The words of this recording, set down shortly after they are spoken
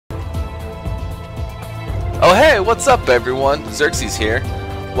Oh hey, what's up everyone? Xerxes here.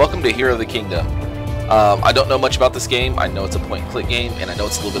 Welcome to Hero of the Kingdom. I don't know much about this game. I know it's a point-and-click game, and I know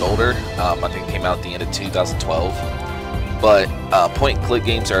it's a little bit older. I think it came out at the end of 2012. But point-and-click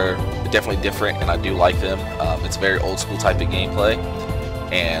games are definitely different, and I do like them. It's a very old-school type of gameplay,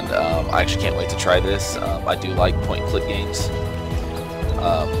 and I actually can't wait to try this. I do like point-and-click games,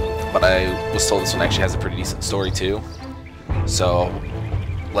 but I was told this one actually has a pretty decent story too. So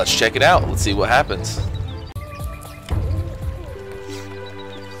let's check it out. Let's see what happens.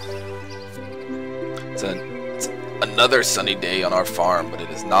 It's another sunny day on our farm, but it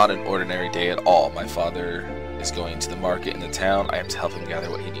is not an ordinary day at all. My father is going to the market in the town. I have to help him gather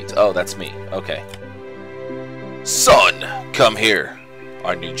what he needs. Oh, that's me. Okay. Son, come here.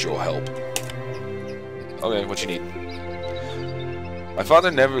 I need your help. Okay, what you need? My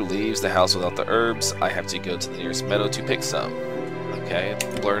father never leaves the house without the herbs. I have to go to the nearest meadow to pick some. Okay,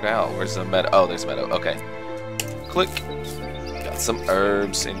 blurred out. Where's the meadow? Oh, there's a meadow. Okay. Click. Got some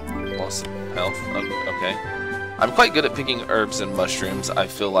herbs and lost some health. Okay. I'm quite good at picking herbs and mushrooms. I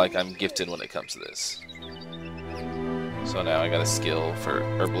feel like I'm gifted when it comes to this. So now I got a skill for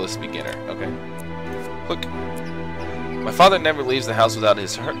herbalist beginner. Okay. Click. My father never leaves the house without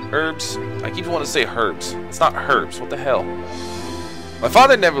his herbs. I keep wanting to say herbs. It's not herbs. What the hell? My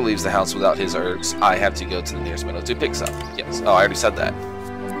father never leaves the house without his herbs. I have to go to the nearest meadow to pick some. Yes. Oh, I already said that.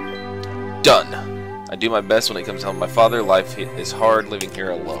 Done. I do my best when it comes to helping my father. Life is hard living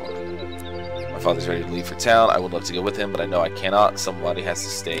here alone. My father's ready to leave for town. I would love to go with him, but I know I cannot. Somebody has to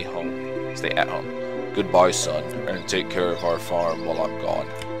stay home. Stay at home. Goodbye, son, and take care of our farm while I'm gone.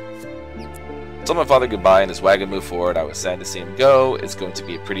 I told my father goodbye and his wagon moved forward. I was sad to see him go. It's going to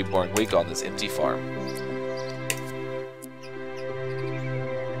be a pretty boring week on this empty farm.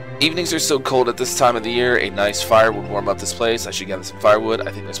 Evenings are so cold at this time of the year. A nice fire would warm up this place. I should gather some firewood.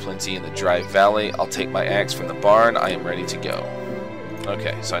 I think there's plenty in the dry valley. I'll take my axe from the barn. I am ready to go.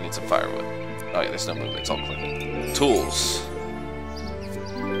 Okay, so I need some firewood. Oh yeah, there's no movement. It's all clicking. Tools.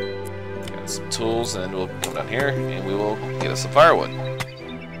 Got some tools, and we'll come down here, and we will get us some firewood.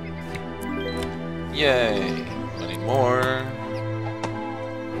 Yay! I need more.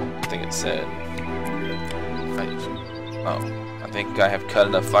 I think it said. I think I have cut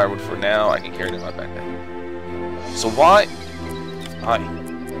enough firewood for now. I can carry it in my backpack. So why? Hi.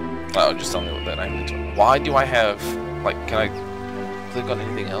 Oh, just tell me what that I need to. Why do I have? Like, can I click on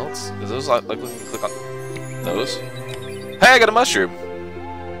anything else? Is those like let me click on those? Hey, I got a mushroom.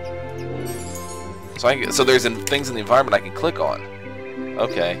 So there's things in the environment I can click on.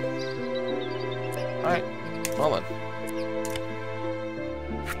 Okay. Alright, well then.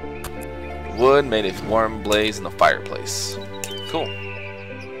 Wood made a warm blaze in the fireplace. Cool.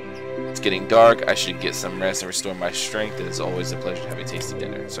 It's getting dark. I should get some rest and restore my strength. It is always a pleasure to have a tasty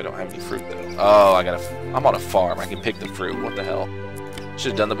dinner. So I don't have any fruit though. Oh, I'm on a farm. I can pick the fruit. What the hell?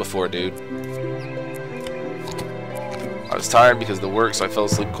 Should have done that before, dude. I was tired because of the work, so I fell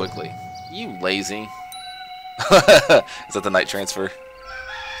asleep quickly. You lazy. Is that the night transfer?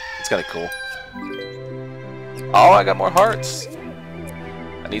 It's kind of cool. Oh, I got more hearts.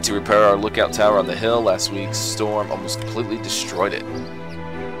 I need to repair our lookout tower on the hill. Last week's storm almost completely destroyed it.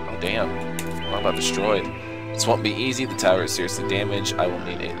 Oh, damn. What about destroyed? This won't be easy. The tower is seriously damaged. I will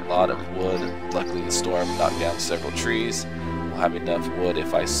need a lot of wood. Luckily, the storm knocked down several trees. We'll have enough wood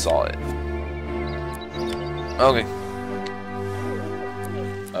if I saw it. Okay.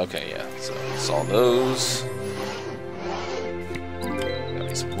 Okay, yeah. So, saw those. Got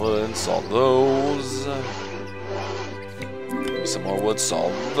me some wood. Saw those. Some more wood, saw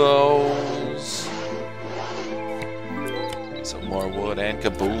those. Some more wood and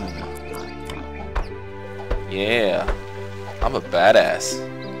kaboom. Yeah, I'm a badass.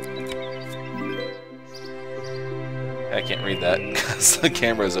 I can't read that because the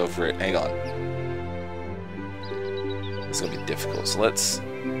camera's over it. Hang on. It's gonna be difficult. So let's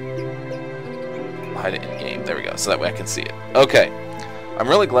hide it in game. There we go. So that way I can see it. Okay. I'm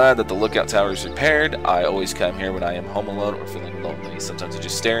really glad that the lookout tower is repaired. I always come here when I am home alone or feeling lonely. Sometimes I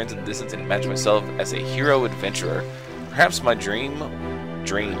just stare into the distance and imagine myself as a hero adventurer. Perhaps my dreams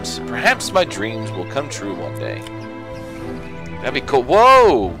will come true one day. That'd be cool.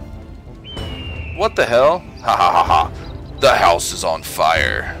 Whoa! What the hell? Ha ha ha ha! The house is on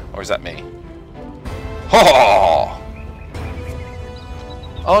fire. Or is that me? Ha!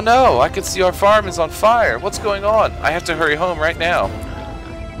 Oh no! I can see our farm is on fire. What's going on? I have to hurry home right now.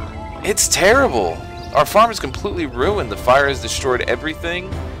 It's terrible. Our farm is completely ruined. The fire has destroyed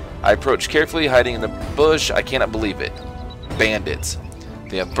everything. I approach carefully, hiding in the bush. I cannot believe it. Bandits.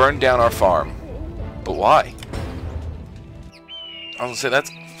 They have burned down our farm. But why? I was gonna say,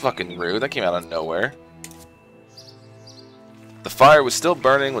 that's fucking rude. That came out of nowhere. The fire was still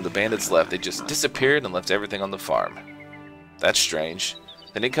burning when the bandits left. They just disappeared and left everything on the farm. That's strange.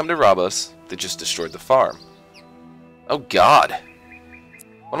 They didn't come to rob us. They just destroyed the farm. Oh God.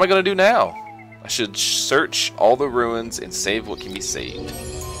 What am I going to do now? I should search all the ruins and save what can be saved.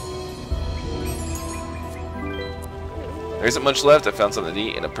 There isn't much left. I found something to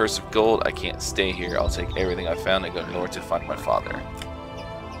eat and a purse of gold. I can't stay here. I'll take everything I found and go north to find my father.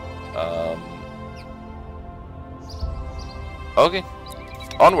 Okay.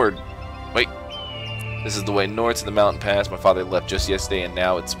 Onward. Wait. This is the way north to the mountain pass. My father left just yesterday and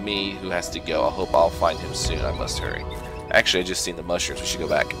now it's me who has to go. I hope I'll find him soon. I must hurry. Actually, I just seen the mushrooms. We should go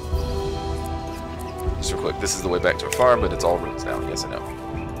back. Just real quick. This is the way back to our farm, but it's all ruins now. Yes, I know.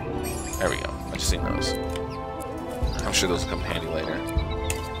 There we go. I just seen those. I'm sure those will come in handy later.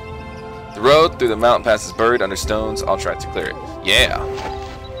 The road through the mountain pass is buried under stones. I'll try to clear it. Yeah.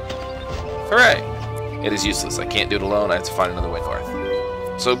 Hooray. It is useless. I can't do it alone. I have to find another way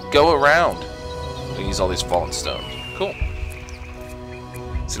north. So go around. And use all these fallen stones. Cool.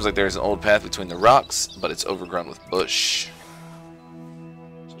 Seems like there's an old path between the rocks, but it's overgrown with bush.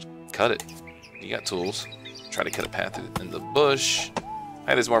 So cut it. You got tools. Try to cut a path in the bush.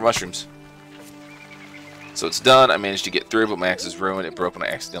 Hey, there's more mushrooms. So it's done. I managed to get through, but my axe is ruined. It broke when I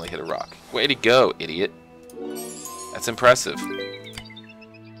accidentally hit a rock. Way to go, idiot. That's impressive.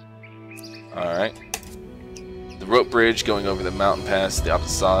 Alright. The rope bridge going over the mountain pass to the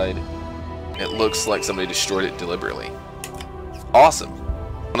opposite side. It looks like somebody destroyed it deliberately. Awesome.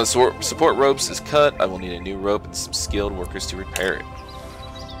 When the support ropes is cut, I will need a new rope and some skilled workers to repair it.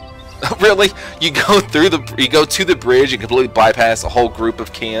 Really? You go to the bridge and completely bypass a whole group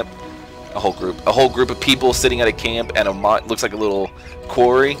of camp. A whole group of people sitting at a camp and looks like a little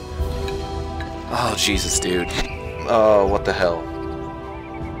quarry. Oh Jesus, dude. Oh, what the hell?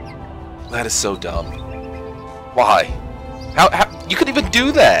 That is so dumb. Why? How you couldn't even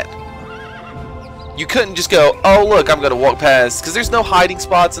do that? You couldn't just go, oh look, I'm gonna walk past, because there's no hiding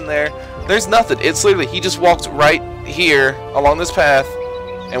spots in there. There's nothing. It's literally he just walked right here along this path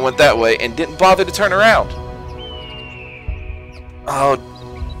and went that way and didn't bother to turn around. Oh.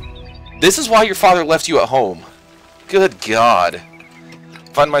 This is why your father left you at home. Good God.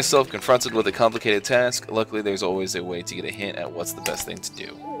 Find myself confronted with a complicated task. Luckily, there's always a way to get a hint at what's the best thing to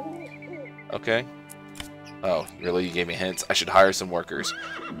do. Okay. Oh, really? You gave me hints? I should hire some workers.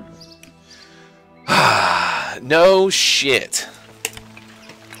 No shit.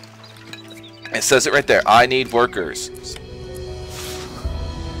 It says it right there. I need workers.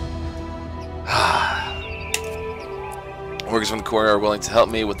 Workers from the quarry are willing to help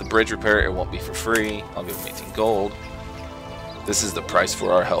me with the bridge repair. It won't be for free. I'll give them 18 gold. This is the price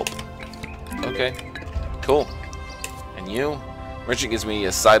for our help. Okay. Cool. And you? Merchant gives me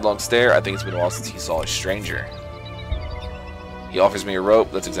a sidelong stare. I think it's been a while since he saw a stranger. He offers me a rope.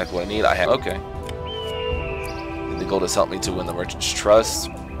 That's exactly what I need. I have. Okay. And the gold has helped me to win the merchant's trust.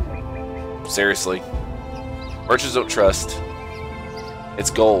 Seriously. Merchants don't trust.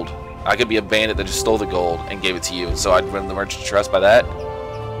 It's gold. I could be a bandit that just stole the gold and gave it to you, so I'd win the merchant's trust by that?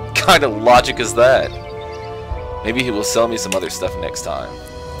 What kind of logic is that? Maybe he will sell me some other stuff next time.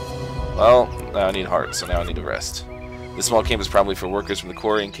 Well, now I need hearts, so now I need to rest. This small camp is probably for workers from the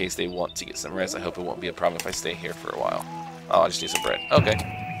quarry in case they want to get some rest. I hope it won't be a problem if I stay here for a while. Oh, I just need some bread. Okay.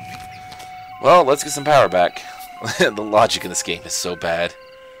 Well, let's get some power back. The logic in this game is so bad.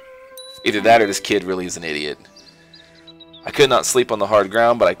 Either that or this kid really is an idiot. I could not sleep on the hard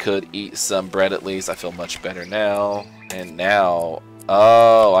ground, but I could eat some bread at least. I feel much better now. And now,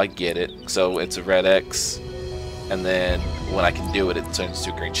 oh, I get it. So it's a red X, and then when I can do it, it turns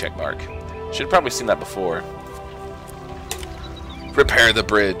to a green check mark. Should have probably seen that before. Repair the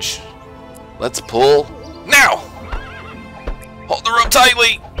bridge. Let's pull now. Hold the rope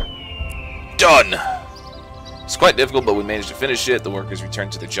tightly. Done. It's quite difficult, but we managed to finish it. The workers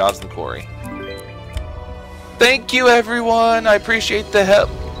returned to their jobs in the quarry. Thank you, everyone. I appreciate the help.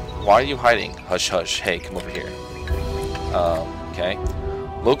 Why are you hiding? Hush, hush. Hey, come over here. Okay.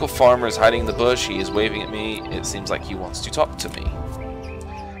 Local farmer is hiding in the bush. He is waving at me. It seems like he wants to talk to me.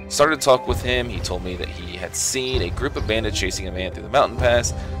 Started to talk with him. He told me that he had seen a group of bandits chasing a man through the mountain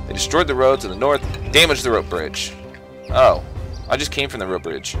pass. They destroyed the road to the north, damaged the rope bridge. Oh, I just came from the rope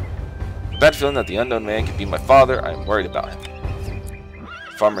bridge. Bad feeling that the unknown man could be my father. I am worried about him.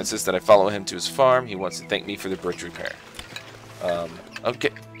 The farmer insists that I follow him to his farm. He wants to thank me for the bridge repair. Okay.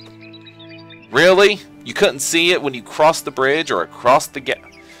 Really? You couldn't see it when you crossed the bridge or across the gap?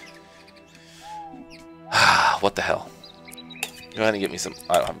 What the hell? Go ahead and get me some.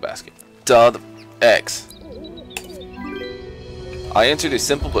 I don't have a basket. Duh, the X. I entered a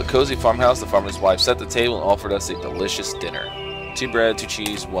simple but cozy farmhouse. The farmer's wife set the table and offered us a delicious dinner. 2 bread, 2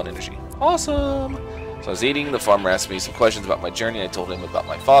 cheese, 1 energy. Awesome! So I was eating, the farmer asked me some questions about my journey. I told him about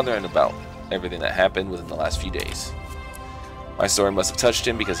my father and about everything that happened within the last few days. My story must have touched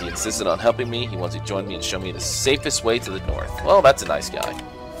him because he insisted on helping me. He wanted to join me and show me the safest way to the north. Well, that's a nice guy.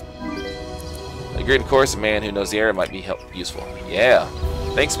 I agreed, of course, a man who knows the area might be useful. Yeah.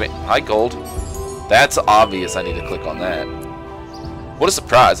 Thanks, man. Hi, gold. That's obvious. I need to click on that. What a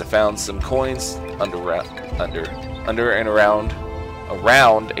surprise. I found some coins under and around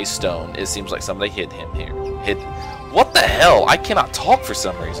a stone. It seems like somebody hid him here. What the hell? I cannot talk for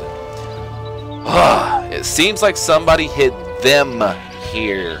some reason. It seems like somebody hid them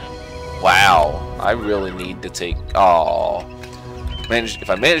here. Wow. I really need to take... Aww. If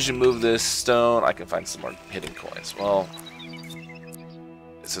I manage to move this stone, I can find some more hidden coins. Well,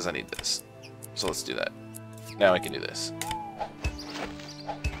 it says I need this. So let's do that. Now I can do this.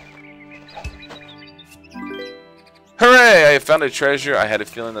 Hooray! I found a treasure. I had a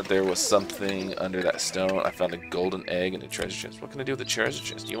feeling that there was something under that stone. I found a golden egg and a treasure chest. What can I do with the treasure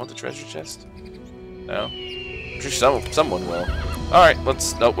chest? Do you want the treasure chest? No? I'm sure someone will. Alright,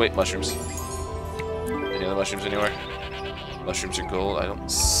 let's... Oh, wait, mushrooms. Any other mushrooms anywhere? Mushrooms are gold. I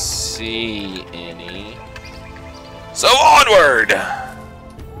don't see any. So onward!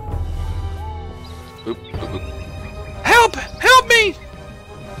 Oop, oop, oop. Help! Help me!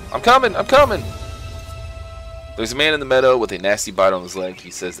 I'm coming! I'm coming! There's a man in the meadow with a nasty bite on his leg. He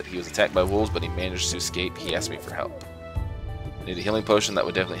says that he was attacked by wolves, but he managed to escape. He asked me for help. I need a healing potion that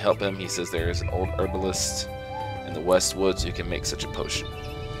would definitely help him. He says there is an old herbalist in the West Woods who can make such a potion.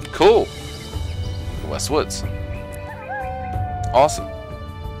 Cool! The West Woods. Awesome.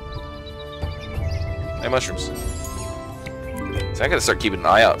 Hey, mushrooms. So I gotta start keeping an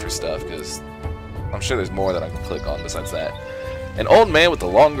eye out for stuff, because I'm sure there's more that I can click on besides that. An old man with a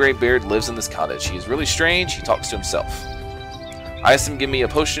long gray beard lives in this cottage. He is really strange. He talks to himself. I asked him to give me a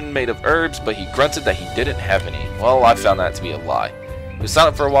potion made of herbs, but he grunted that he didn't have any. Well, I found that to be a lie. He was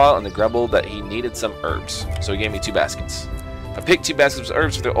silent for a while and then grumbled that he needed some herbs, so he gave me 2 baskets. If I pick 2 baskets of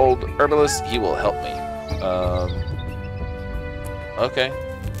herbs for the old herbalist, he will help me. Okay.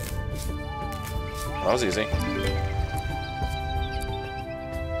 That was easy.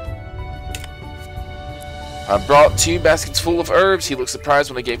 I brought 2 baskets full of herbs. He looked surprised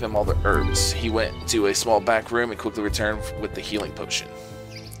when I gave him all the herbs. He went to a small back room and quickly returned with the healing potion.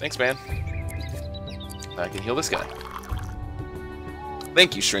 Thanks, man. I can heal this guy.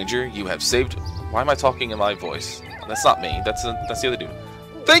 Thank you, stranger. You have saved... Why am I talking in my voice? That's not me. That's the other dude.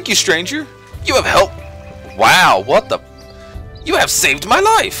 Thank you, stranger. You have helped... Wow, what the... You have saved my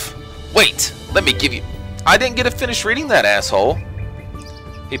life! Wait, let me give you... I didn't get to finish reading that, asshole.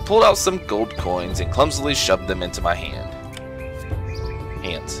 He pulled out some gold coins and clumsily shoved them into my hands.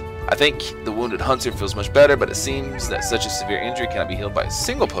 I think the wounded hunter feels much better, but it seems that such a severe injury cannot be healed by a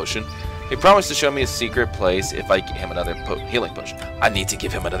single potion. He promised to show me a secret place if I get him another healing potion. I need to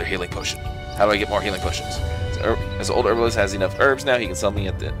give him another healing potion. How do I get more healing potions? As the old herbalist has enough herbs now, he can sell me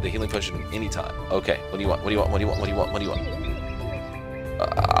at the healing potion anytime. Okay, what do you want? What do you want? What do you want? What do you want? What do you want?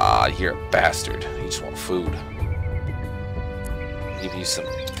 You're a bastard. You just want food. Give you some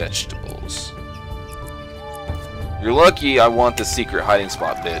vegetables. You're lucky I want the secret hiding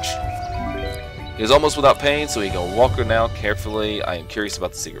spot, bitch. He is almost without pain, so he can walk her now carefully. I am curious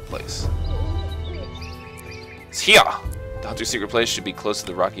about the secret place. It's here! The hunter's secret place should be close to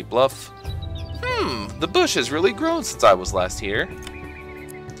the rocky bluff. The bush has really grown since I was last here.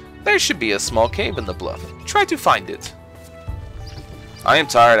 There should be a small cave in the bluff. Try to find it. I am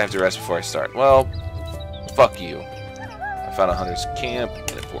tired. I have to rest before I start. Well, fuck you. I found a hunter's camp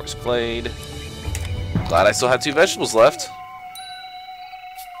in a forest glade. Glad I still have 2 vegetables left.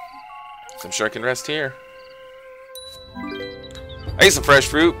 So I'm sure I can rest here. I ate some fresh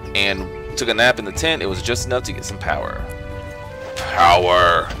fruit and took a nap in the tent. It was just enough to get some power.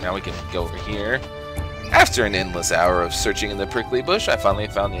 Power! Now we can go over here. After an endless hour of searching in the prickly bush, I finally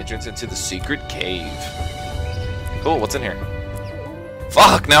found the entrance into the secret cave. Cool, what's in here?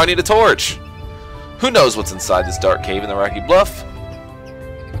 Fuck, now I need a torch! Who knows what's inside this dark cave in the rocky bluff?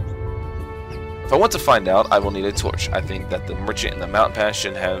 If I want to find out, I will need a torch. I think that the merchant in the mountain pass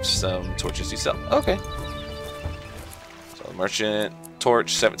should have some torches to sell. Okay. So the merchant,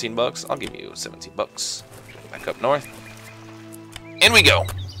 torch, 17 bucks. I'll give you 17 bucks. Back up north. In we go!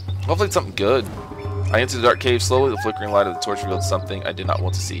 Hopefully it's something good. I entered the dark cave slowly. The flickering light of the torch revealed something I did not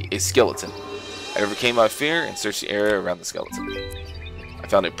want to see. A skeleton. I overcame my fear and searched the area around the skeleton. I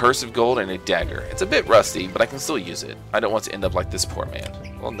found a purse of gold and a dagger. It's a bit rusty, but I can still use it. I don't want to end up like this poor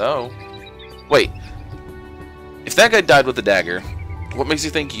man. Well, no. Wait. If that guy died with a dagger, what makes you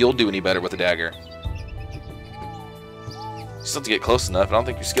think you'll do any better with a dagger? Just have to get close enough. I don't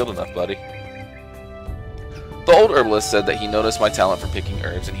think you're skilled enough, buddy. The old herbalist said that he noticed my talent for picking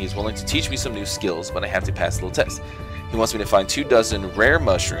herbs, and he's willing to teach me some new skills, but I have to pass a little test. He wants me to find 24 rare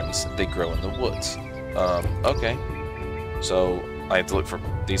mushrooms that grow in the woods. Okay. So, I have to look for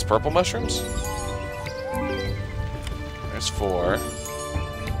these purple mushrooms? There's 4.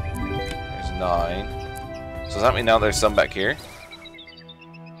 There's 9. So does that mean now there's some back here?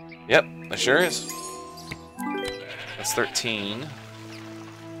 Yep, there sure is. That's 13.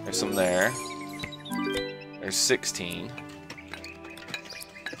 There's some there. There's 16.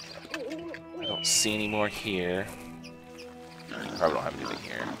 I don't see any more here. Probably don't have anything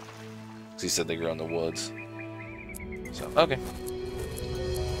here. Because he said they grow in the woods. So, okay.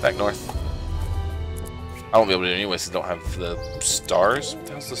 Back north. I won't be able to do it anyway since I don't have the stars. What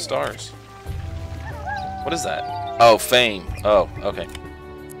the hell's the stars? What is that? Oh, fame. Oh, okay.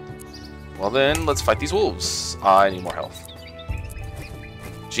 Well then, let's fight these wolves. I need more health.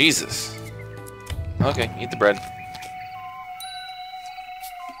 Jesus. Okay, eat the bread.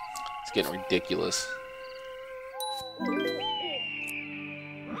 It's getting ridiculous.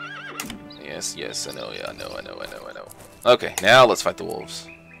 Yes, I know, yeah, I know. Okay, now let's fight the wolves.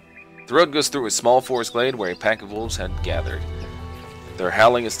 The road goes through a small forest glade where a pack of wolves had gathered. Their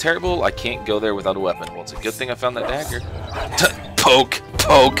howling is terrible. I can't go there without a weapon. Well, it's a good thing I found that dagger. Poke,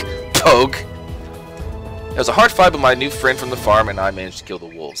 poke, poke. It was a hard fight, but my new friend from the farm and I managed to kill the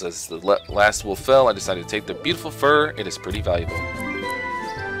wolves. As the last wolf fell, I decided to take their beautiful fur. It is pretty valuable.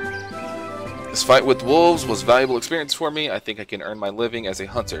 This fight with wolves was a valuable experience for me. I think I can earn my living as a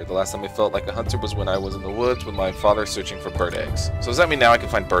hunter. The last time I felt like a hunter was when I was in the woods with my father searching for bird eggs. So does that mean now I can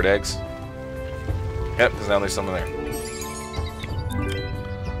find bird eggs? Yep, because now there's some in there.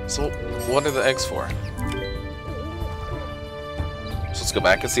 So what are the eggs for? So let's go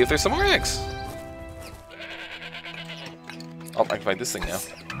back and see if there's some more eggs. Oh, I can find this thing now.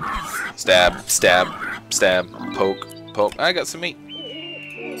 Stab, stab, stab, poke, poke. I got some meat.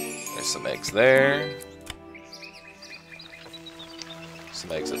 There's some eggs there.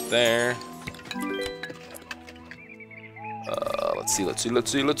 Some eggs up there. Let's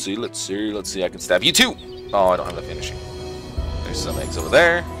see. I can stab you too. Oh, I don't have the finishing. There's some eggs over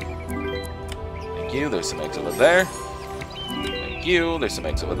there. Thank you. There's some eggs over there. Thank you. There's some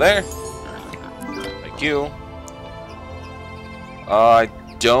eggs over there. Thank you. I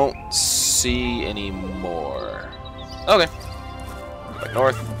don't see any more. Okay. Go back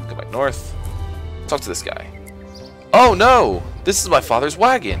north. Go back north. Talk to this guy. Oh no! This is my father's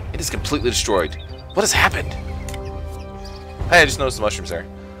wagon. It is completely destroyed. What has happened? Hey, I just noticed the mushrooms there.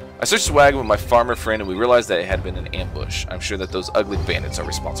 I searched the wagon with my farmer friend and we realized that it had been an ambush. I'm sure that those ugly bandits are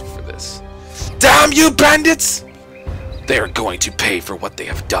responsible for this. Damn you bandits! They are going to pay for what they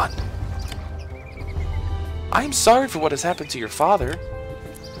have done. I am sorry for what has happened to your father.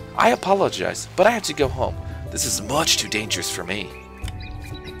 I apologize, but I have to go home. This is much too dangerous for me.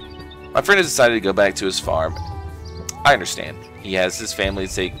 My friend has decided to go back to his farm. I understand. He has his family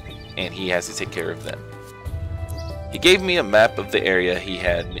to take, and he has to take care of them. He gave me a map of the area he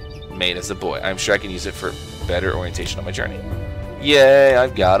had made as a boy. I'm sure I can use it for better orientation on my journey. Yay,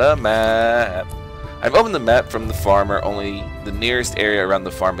 I've got a map. I've opened the map from the farmer, only the nearest area around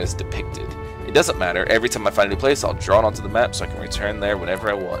the farm is depicted. It doesn't matter. Every time I find a new place, I'll draw it onto the map so I can return there whenever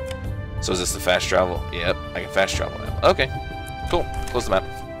I want. So is this the fast travel? Yep, I can fast travel now. Okay, cool. Close the map.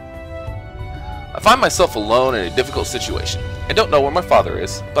 I find myself alone in a difficult situation. I don't know where my father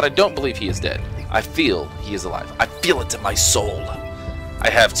is, but I don't believe he is dead. I feel he is alive. I feel it in my soul. I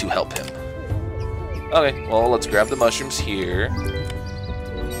have to help him. Okay, well, let's grab the mushrooms here.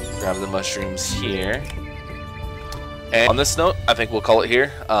 Grab the mushrooms here. And on this note, I think we'll call it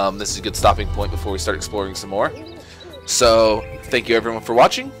here. This is a good stopping point before we start exploring some more. So, thank you everyone for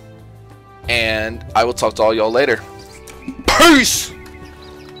watching. And I will talk to all y'all later. Peace!